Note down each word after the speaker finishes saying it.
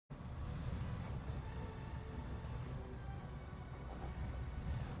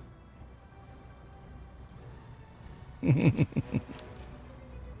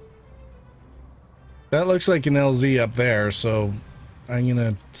That looks like an LZ up there, so I'm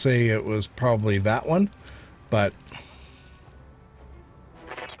gonna say it was probably that one, but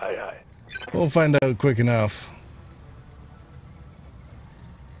Aye, aye. we'll find out quick enough.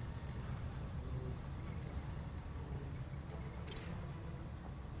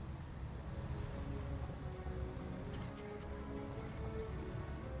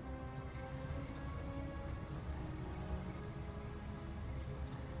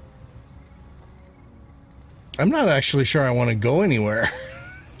 I'm not actually sure I want to go anywhere.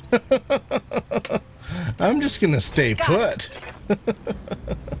 I'm just gonna stay put.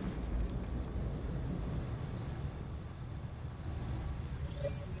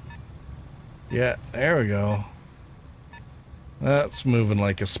 Yeah, there we go. That's moving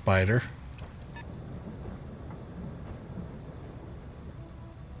like a spider.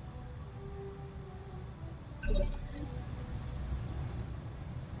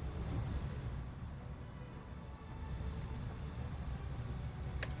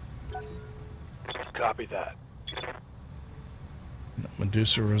 Copy that.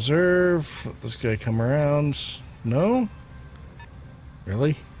 Medusa Reserve. Let this guy come around. No?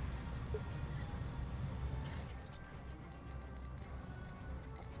 Really?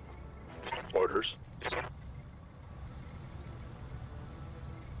 Orders.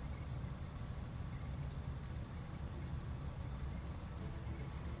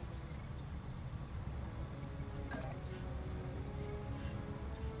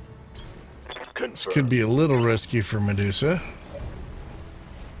 This could be a little risky for Medusa.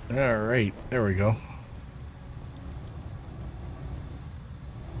 Alright, there we go.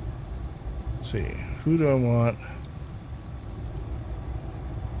 Let's see, who do I want?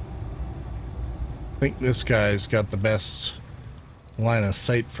 I think this guy's got the best line of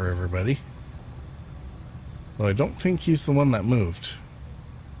sight for everybody. Well, I don't think he's the one that moved.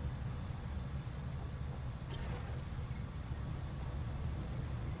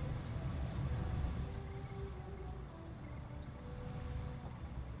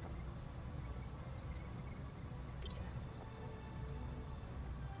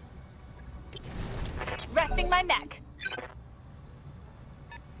 Resting my neck.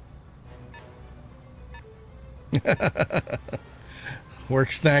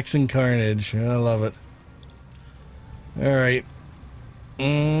 Work, snacks, and carnage. I love it. Alright.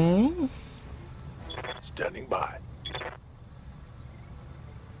 Standing by.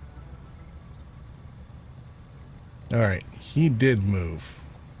 Alright, he did move,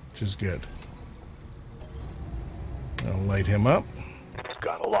 which is good. I'll light him up.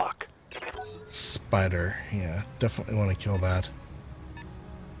 Got a lock. Spider. Yeah, definitely want to kill that.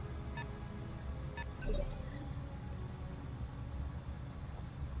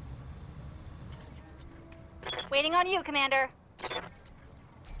 Waiting on you, Commander.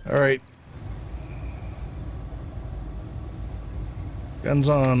 Alright. Guns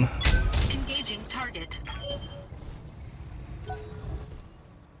on. Engaging target.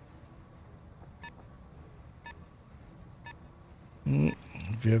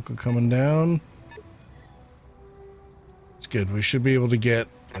 Vehicle coming down. It's good. We should be able to get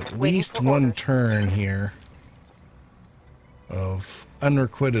at least one turn here of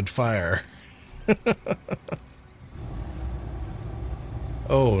unrequited fire.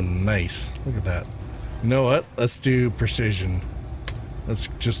 Oh, nice. Look at that. You know what? Let's do precision. Let's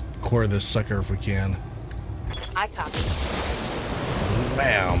just core this sucker if we can. I copy.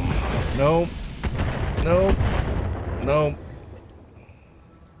 Bam. Nope. Nope. Nope.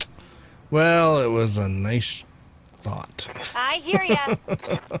 Well, it was a nice thought. I hear ya.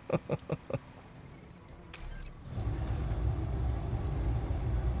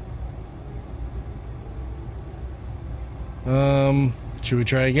 Should we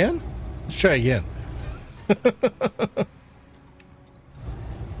try again? Let's try again.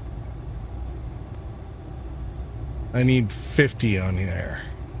 I need 50 on there.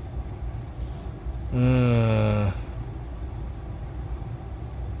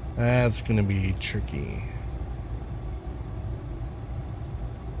 That's gonna be tricky.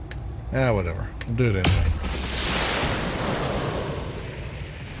 Whatever. We'll do it anyway.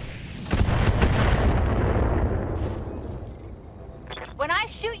 When I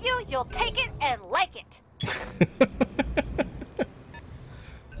shoot you, you'll take it and like it.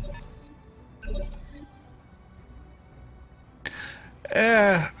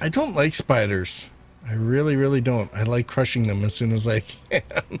 I don't like spiders. I really, really don't. I like crushing them as soon as I can.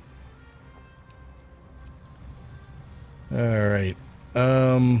 Alright.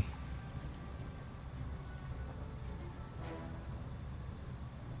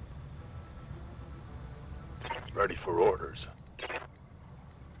 Ready for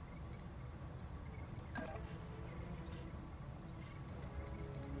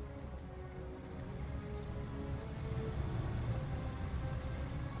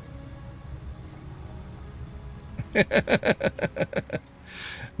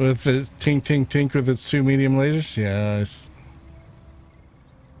With the tink tink tink with its 2 medium lasers. Yes.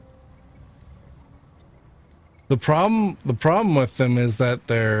 The problem with them is that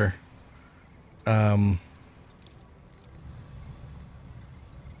they're oh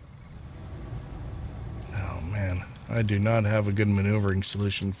man, I do not have a good maneuvering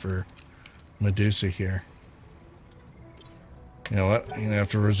solution for Medusa here. You know what? You're gonna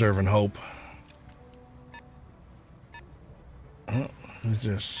have to reserve and hope. Oh, who's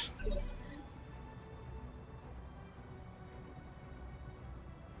this?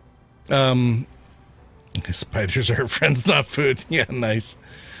 Spiders are friends, not food. Yeah, nice.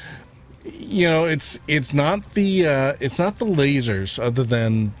 You know, it's not the lasers, other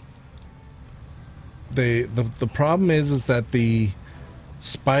than the problem is that the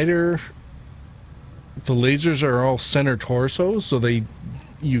spider, the lasers are all center torso, so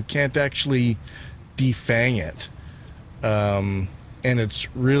you can't actually defang it. And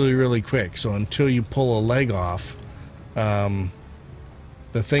it's really, really quick. So until you pull a leg off,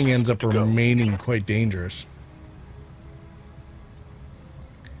 the thing ends up remaining quite dangerous.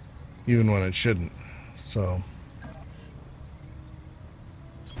 Even when it shouldn't. So.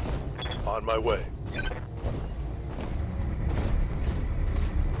 On my way.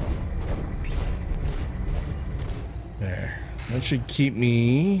 There. That should keep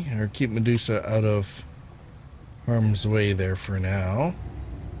me, or keep Medusa out of harm's way there for now.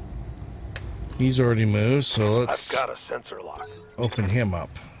 He's already moved, so let's I've got a sensor lock. open him up.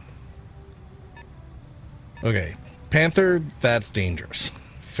 Okay. Panther, that's dangerous.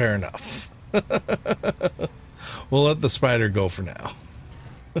 Fair enough. We'll let the spider go for now.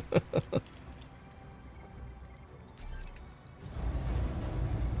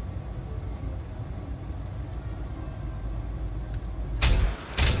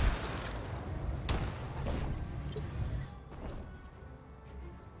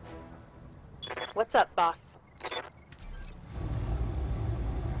 What's up, boss?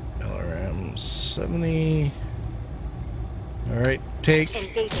 LRM 70. Alright, take.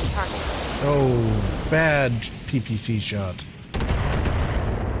 Engaging target. Oh, bad PPC shot.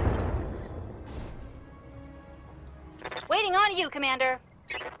 Waiting on you, Commander.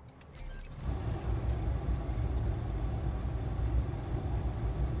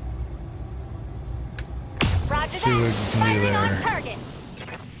 Roger See what that. you can do Firing on there. target.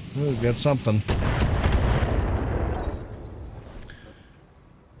 Ooh, got something.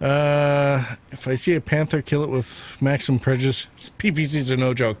 If I see a panther, kill it with maximum prejudice. PPCs are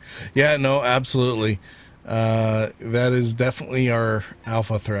no joke. Yeah, no, absolutely. That is definitely our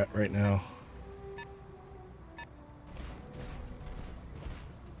alpha threat right now.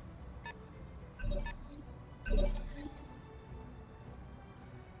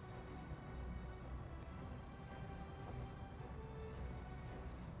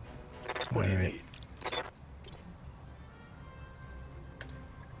 What do you need?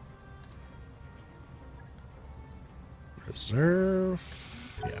 Reserve.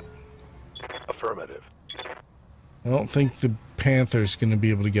 Yeah. Affirmative. I don't think the panther's going to be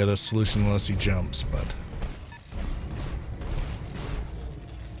able to get a solution unless he jumps, but...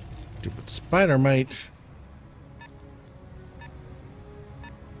 Stupid spider might.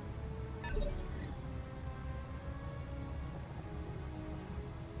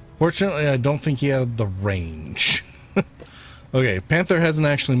 Fortunately, I don't think he had the range. Okay, panther hasn't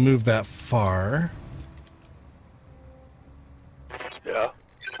actually moved that far. Yeah?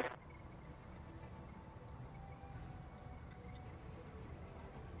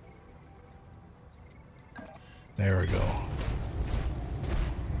 There we go.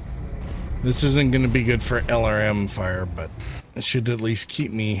 This isn't going to be good for LRM fire, but it should at least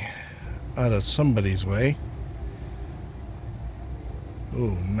keep me out of somebody's way.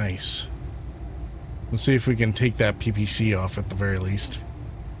 Oh, nice. Let's see if we can take that PPC off at the very least.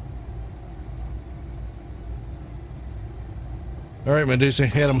 All right, Medusa,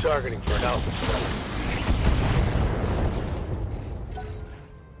 hit him. Targeting for an alpha strike.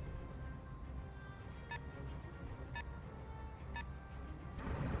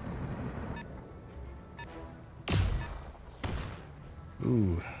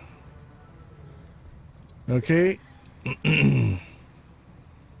 Ooh. Okay.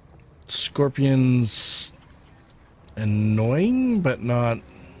 Scorpion's annoying, but not...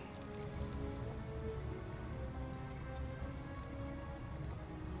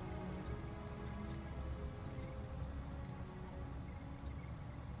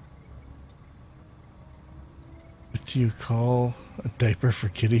 What do you call a diaper for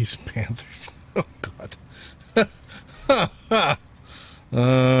kitties? Panthers. Oh, God.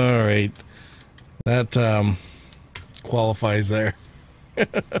 All right. That, qualifies there.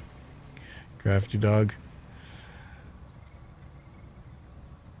 Crafty dog.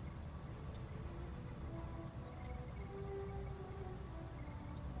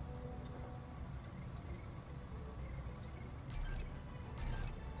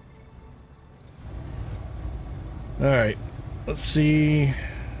 All right, let's see.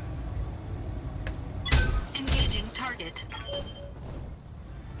 Engaging target.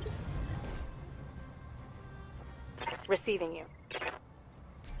 Receiving you.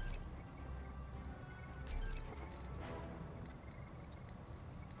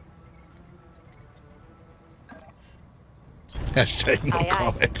 Hashtag no Aye, aye.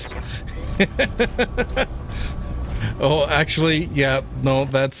 comments. Oh, actually, yeah, no,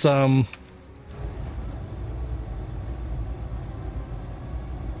 that's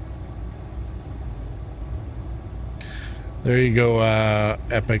there you go,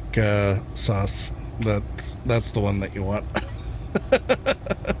 epic sauce. That's the one that you want.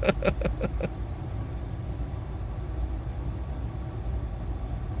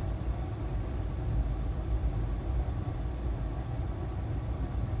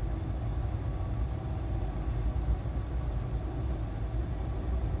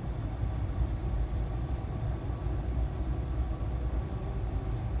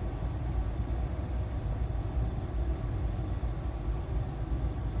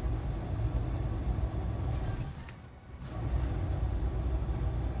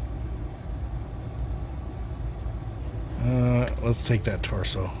 Let's take that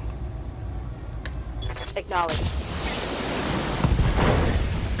torso. Acknowledge.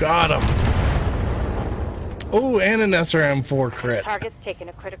 Got him. Oh, and an SRM4 crit. Target's taken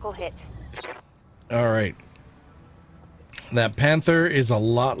a critical hit. All right. That panther is a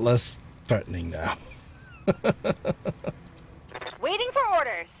lot less threatening now. Waiting for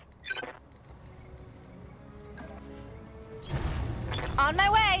orders. On my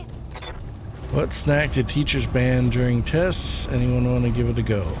way. What snack did teachers ban during tests? Anyone want to give it a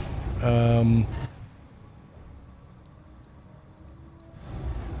go?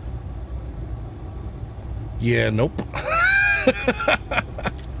 Yeah, nope.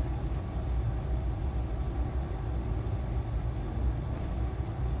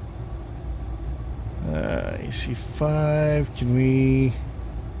 AC5, can we...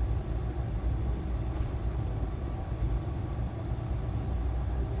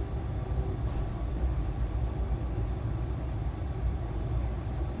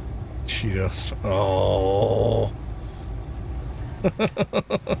 Cheetos. Oh.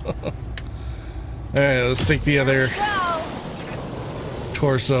 Alright, let's take the other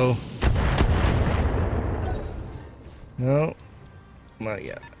torso. No, not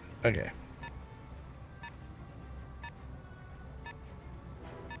yet. Okay.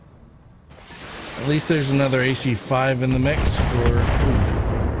 At least there's another AC5 in the mix for...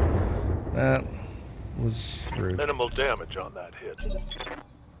 Ooh, that was rude. Minimal damage on that hit.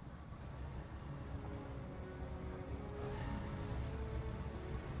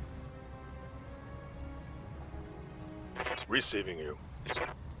 Receiving you.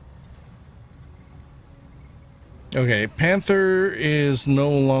 Okay, Panther is no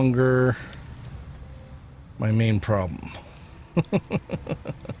longer my main problem.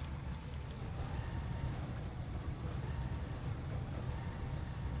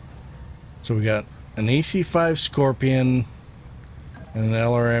 So we got an AC5 Scorpion and an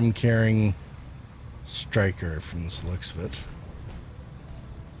LRM carrying Striker from this looks of it.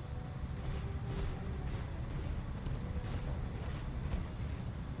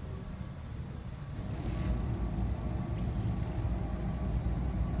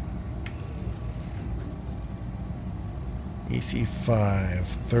 AC5,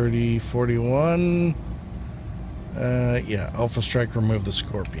 30, 41. Yeah, Alpha Strike, remove the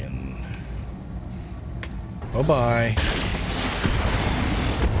Scorpion. Bye-bye.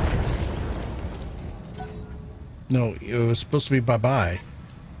 No, it was supposed to be bye-bye.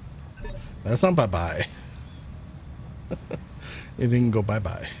 That's not bye-bye. It didn't go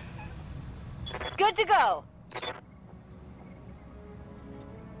bye-bye. Good to go.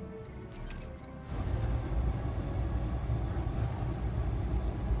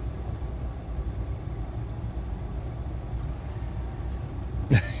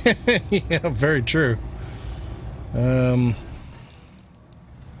 Yeah, very true.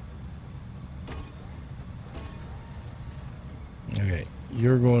 Okay,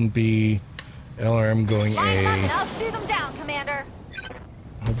 you're going B, LRM going Line up and A. I'll shoot them down, Commander.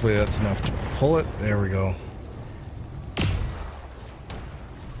 Hopefully that's enough to pull it. There we go.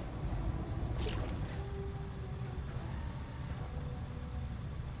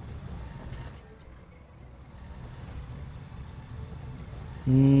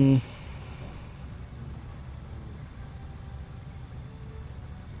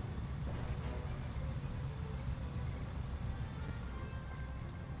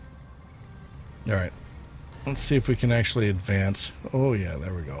 All right. Let's see if we can actually advance. Oh, yeah,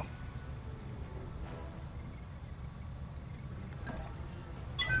 there we go.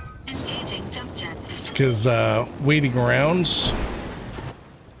 Engaging jump jets. It's because waiting around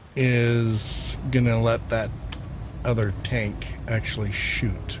is going to let that other tank actually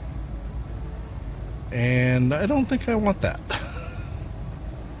shoot. And I don't think I want that.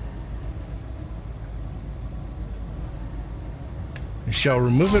 I shall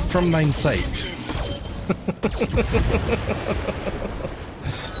remove it from mine sight. Let's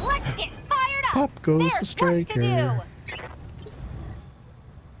get fired up. Pop goes There's the striker. work to do.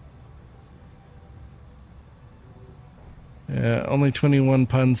 Yeah, only 21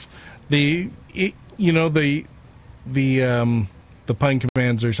 puns. The pun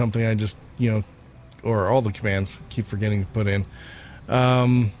commands or something. I just or all the commands keep forgetting to put in,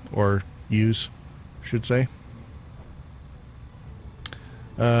 or use, should say.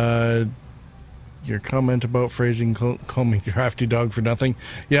 Your comment about phrasing "call me crafty dog" for nothing.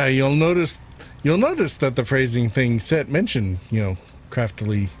 Yeah, you'll notice that the phrasing thing mentioned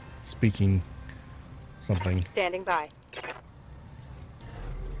craftily speaking something. Standing by.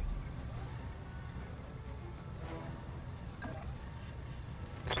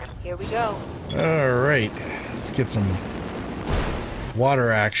 Here we go. All right, let's get some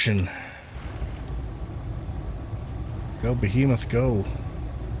water action. Go Behemoth, go.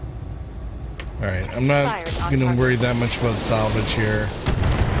 All right, I'm not going to worry that much about salvage here.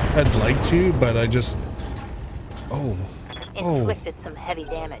 I'd like to, but I just... Inflicted some heavy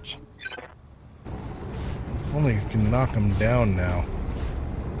damage. If only I can knock him down now.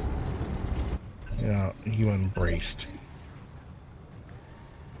 Yeah, he went braced.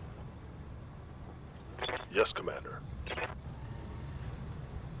 Yes, Commander.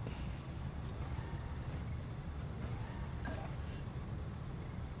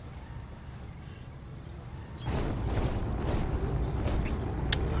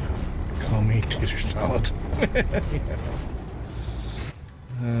 Call me tater salad.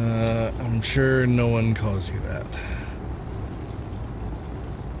 I'm sure no one calls you that.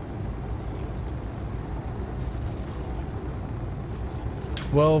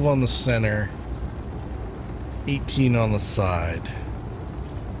 $12 on the center, 18 on the side.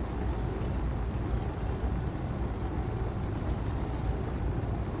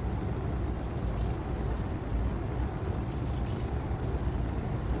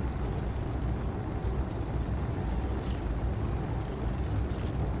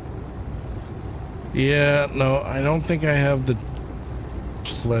 Yeah, no, I don't think I have the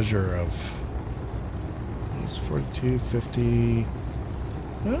pleasure of... It's 42, 50...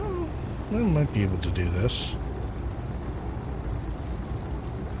 Well, I might be able to do this.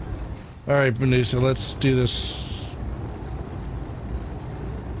 Alright, Medusa, let's do this.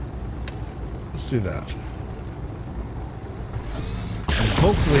 Let's do that. And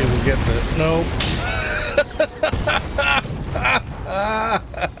hopefully we'll get the... Nope.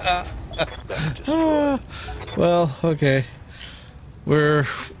 Well, okay. We're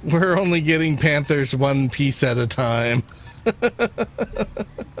only getting Panthers one piece at a time.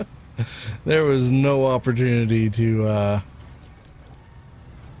 There was no opportunity to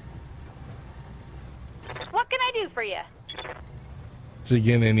What can I do for you? to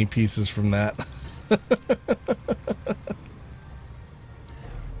get any pieces from that.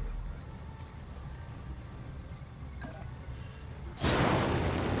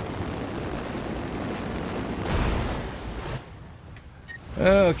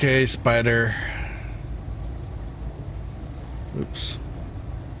 Okay, spider. Oops.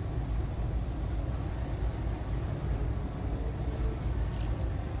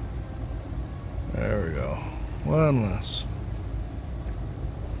 There we go. One less.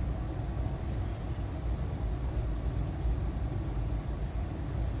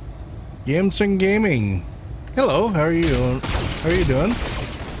 Yamson Gaming. Hello, how are you doing? How are you doing?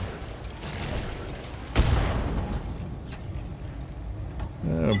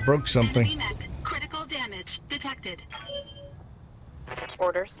 Broke something. Enemy mech. Critical damage detected.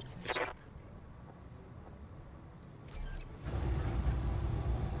 Orders.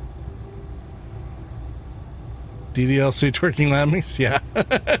 DDLC Twerking Llamas? Yeah.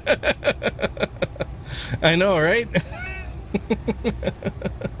 I know, right?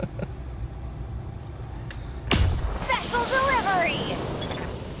 Special delivery.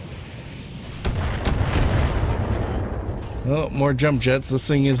 Oh, more jump jets. This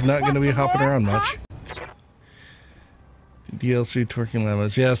thing is not going to be hopping around much. DLC Twerking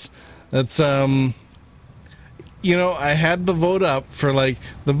Llamas. Yes, that's you know, I had the vote up for like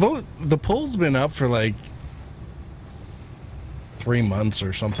the poll's been up for like 3 months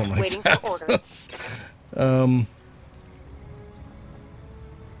or something like Waiting that. for orders.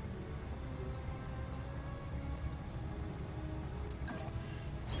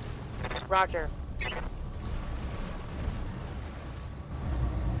 Roger.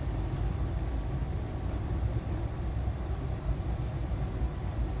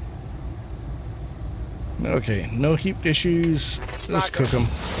 Okay, no heap issues. Let's cook them.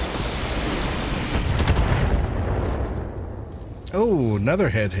 Oh, another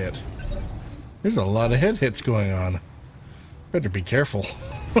head hit. There's a lot of head hits going on. Better be careful.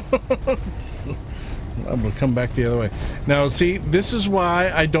 I'm gonna come back the other way. Now, see, this is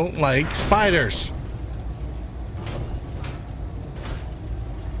why I don't like spiders.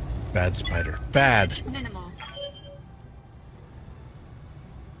 Bad spider. Bad. Minimal.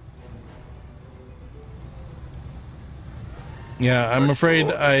 Yeah, I'm afraid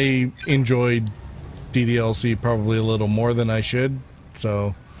I enjoyed DDLC probably a little more than I should.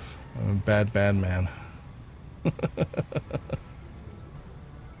 So, I'm a bad man.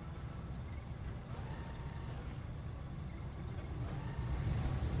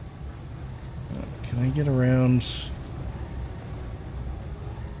 Can I get around?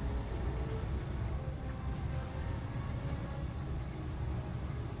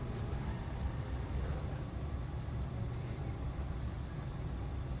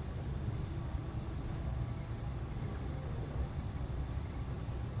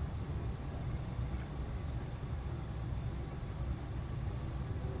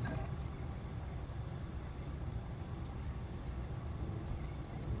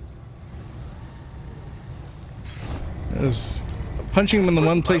 Is punching him in the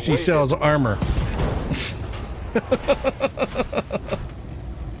one place he sells armor.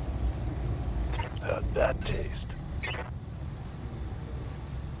 How'd that taste?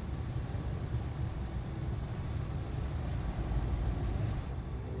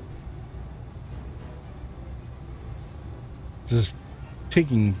 Just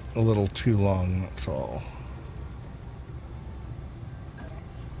taking a little too long, that's all.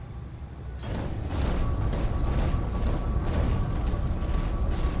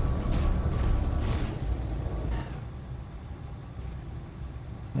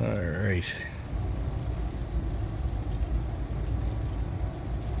 Alright.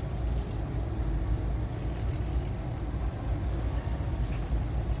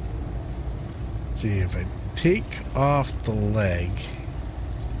 Let's see if I take off the leg.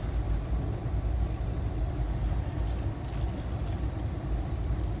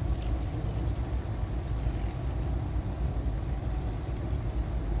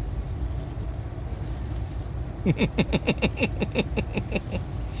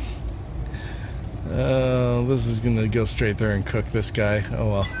 Oh, this is gonna go straight there and cook this guy. Oh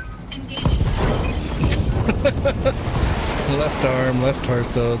well. Engaging target. Left arm, left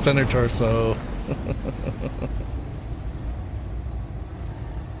torso, center torso.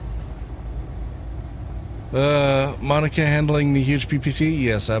 Monica handling the huge PPC?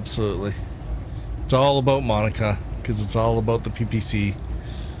 Yes, absolutely. It's all about Monica, because it's all about the PPC.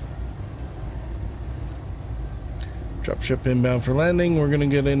 Dropship inbound for landing. We're gonna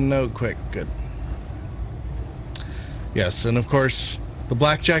get in and out quick. Good. Yes, and of course, the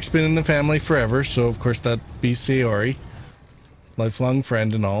Blackjack's been in the family forever, so of course that'd be Sayori. Lifelong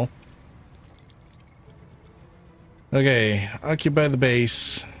friend and all. Okay, occupy the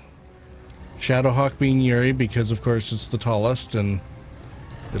base. Shadowhawk being Yuri, because of course it's the tallest, and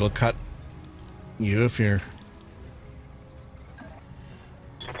it'll cut you if you're...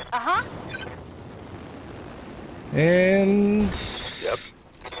 Uh-huh. And... Yep.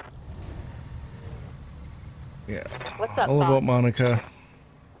 Yeah. What's up, All Bob? about Monica.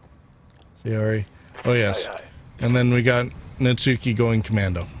 Sayori. Oh yes. Aye, aye. And then we got Natsuki going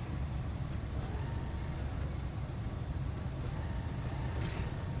commando.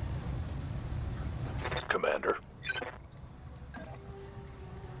 Commander.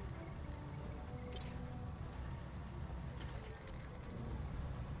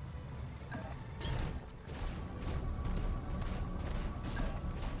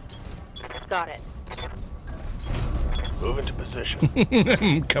 Got it. Move into position.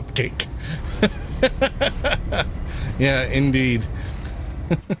 Cupcake. Yeah, indeed.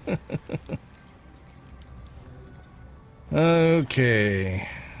 Okay.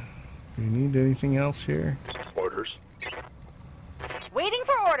 Do you need anything else here? Orders. Waiting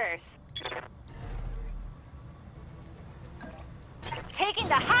for orders. Taking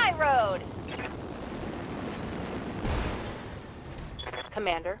the high road.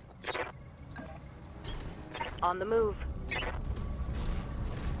 Commander. On the move.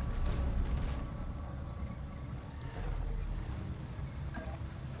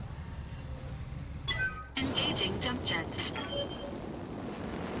 Engaging jump jets.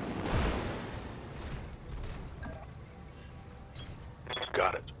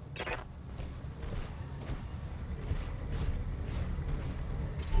 Got it.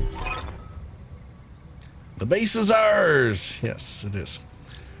 The base is ours. Yes, it is.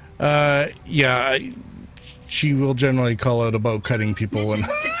 Yeah, she will generally call out about cutting people when.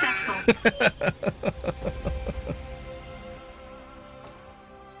 Mission successful.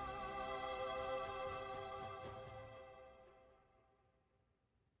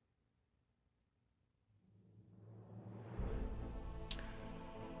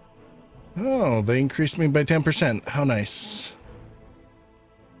 Oh, they increased me by 10%. How nice.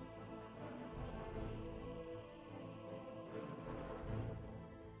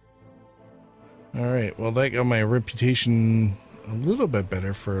 All right, well, that got my reputation a little bit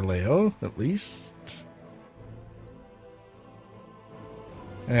better for Leo, at least.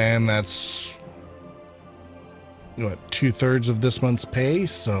 And that's, what, 2/3 of this month's pay,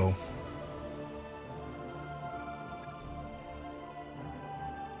 so...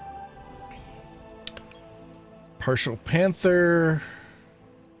 Partial Panther.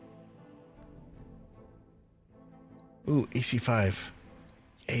 Ooh, AC5.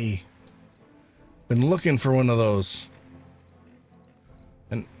 Yay. Been looking for one of those.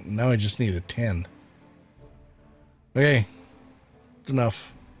 And now I just need a 10. Okay. It's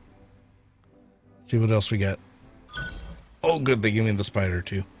enough. See what else we got. Oh, good. They give me the spider,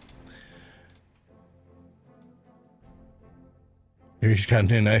 too. Here he's got a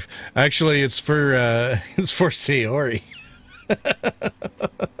new knife. Actually, it's for Sayori.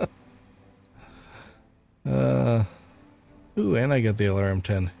 Ooh, and I got the LRM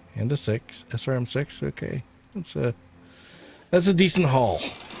 10 and a 6 SRM 6. Okay, that's a decent haul.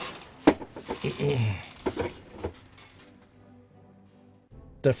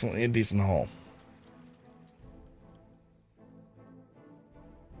 Definitely a decent haul.